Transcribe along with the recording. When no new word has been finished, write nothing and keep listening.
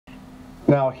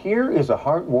Now, here is a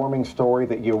heartwarming story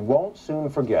that you won't soon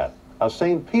forget. A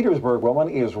St. Petersburg woman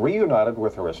is reunited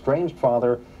with her estranged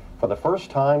father for the first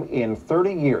time in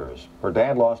 30 years. Her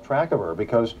dad lost track of her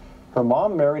because her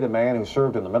mom married a man who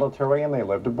served in the military and they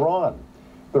lived abroad.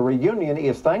 The reunion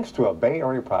is thanks to a Bay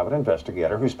Area private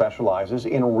investigator who specializes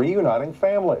in reuniting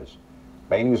families.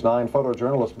 Bay News 9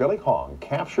 photojournalist Billy Hong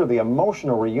captured the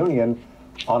emotional reunion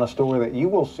on a story that you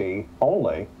will see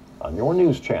only on your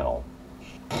news channel.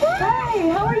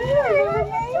 Hi, how are you?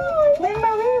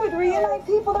 Lynn-Marie with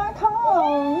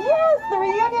ReunitePeople.com. Yes, the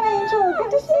reunion angel.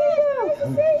 Good to see you. Nice to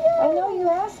see you. I know you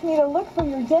asked me to look for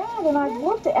your dad, and I've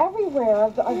looked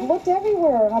everywhere. I've looked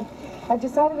everywhere. I've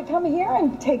decided to come here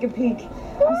and take a peek.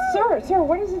 Sir,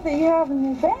 what is it that you have in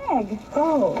your bag?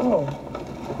 Oh.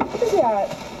 What is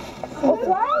that? Oh,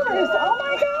 flowers. Oh,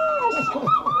 my gosh.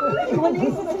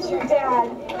 Lenise, this is your dad.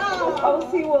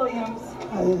 O.C. Williams.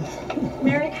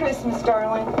 Merry Christmas,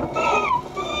 darling.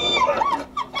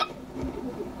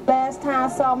 Last time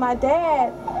I saw my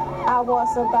dad, I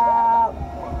was about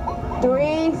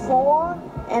 3, 4,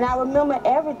 and I remember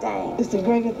everything. It's the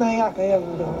greatest thing I could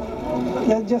ever do.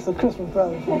 That's just a Christmas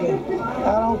present for me.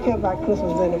 I don't care about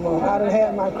Christmas anymore. I done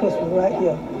had my Christmas right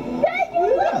here. Thank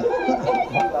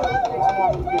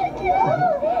you!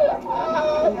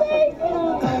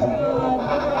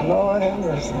 Lord have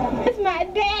mercy. It's my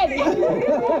daddy.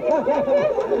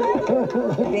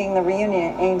 Being the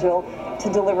reunion angel to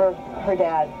deliver her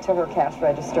dad to her cash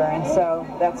register, and so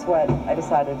that's what I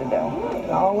decided to do.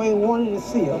 I always wanted to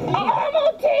see him. I'm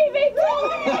on TV too!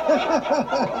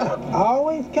 I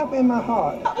always kept in my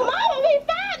heart. Mama, we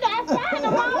found her! I found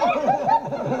her, Mama!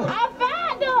 I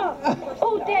found her!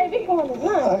 Oh, Daddy, we going to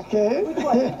lunch. Okay.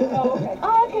 Oh,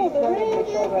 okay, but really,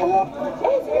 isn't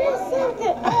that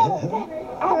something? Oh,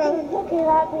 I've been looking,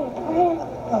 I've been praying,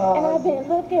 and I've been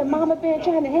looking. Mama been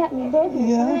trying to help me look and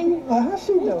find you. Well, how's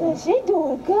she doing? She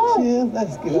doing good. She is?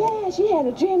 That's good. Yeah, she had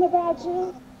a dream about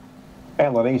you.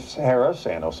 And Lenise Harris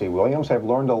and O.C. Williams have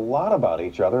learned a lot about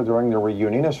each other during their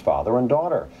reunion as father and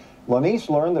daughter. Lenise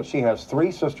learned that she has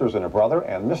 3 sisters and a brother,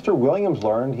 and Mr. Williams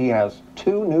learned he has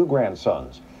 2 new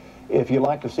grandsons. If you'd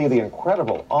like to see the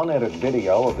incredible unedited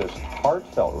video of this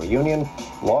heartfelt reunion,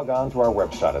 log on to our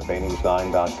website at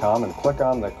baynews9.com and click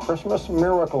on the Christmas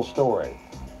Miracle Story.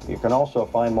 You can also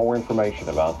find more information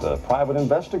about the private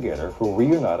investigator who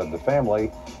reunited the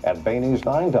family at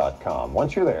baynews9.com.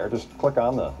 Once you're there, just click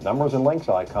on the numbers and links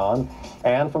icon,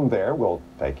 and from there we'll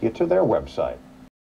take you to their website.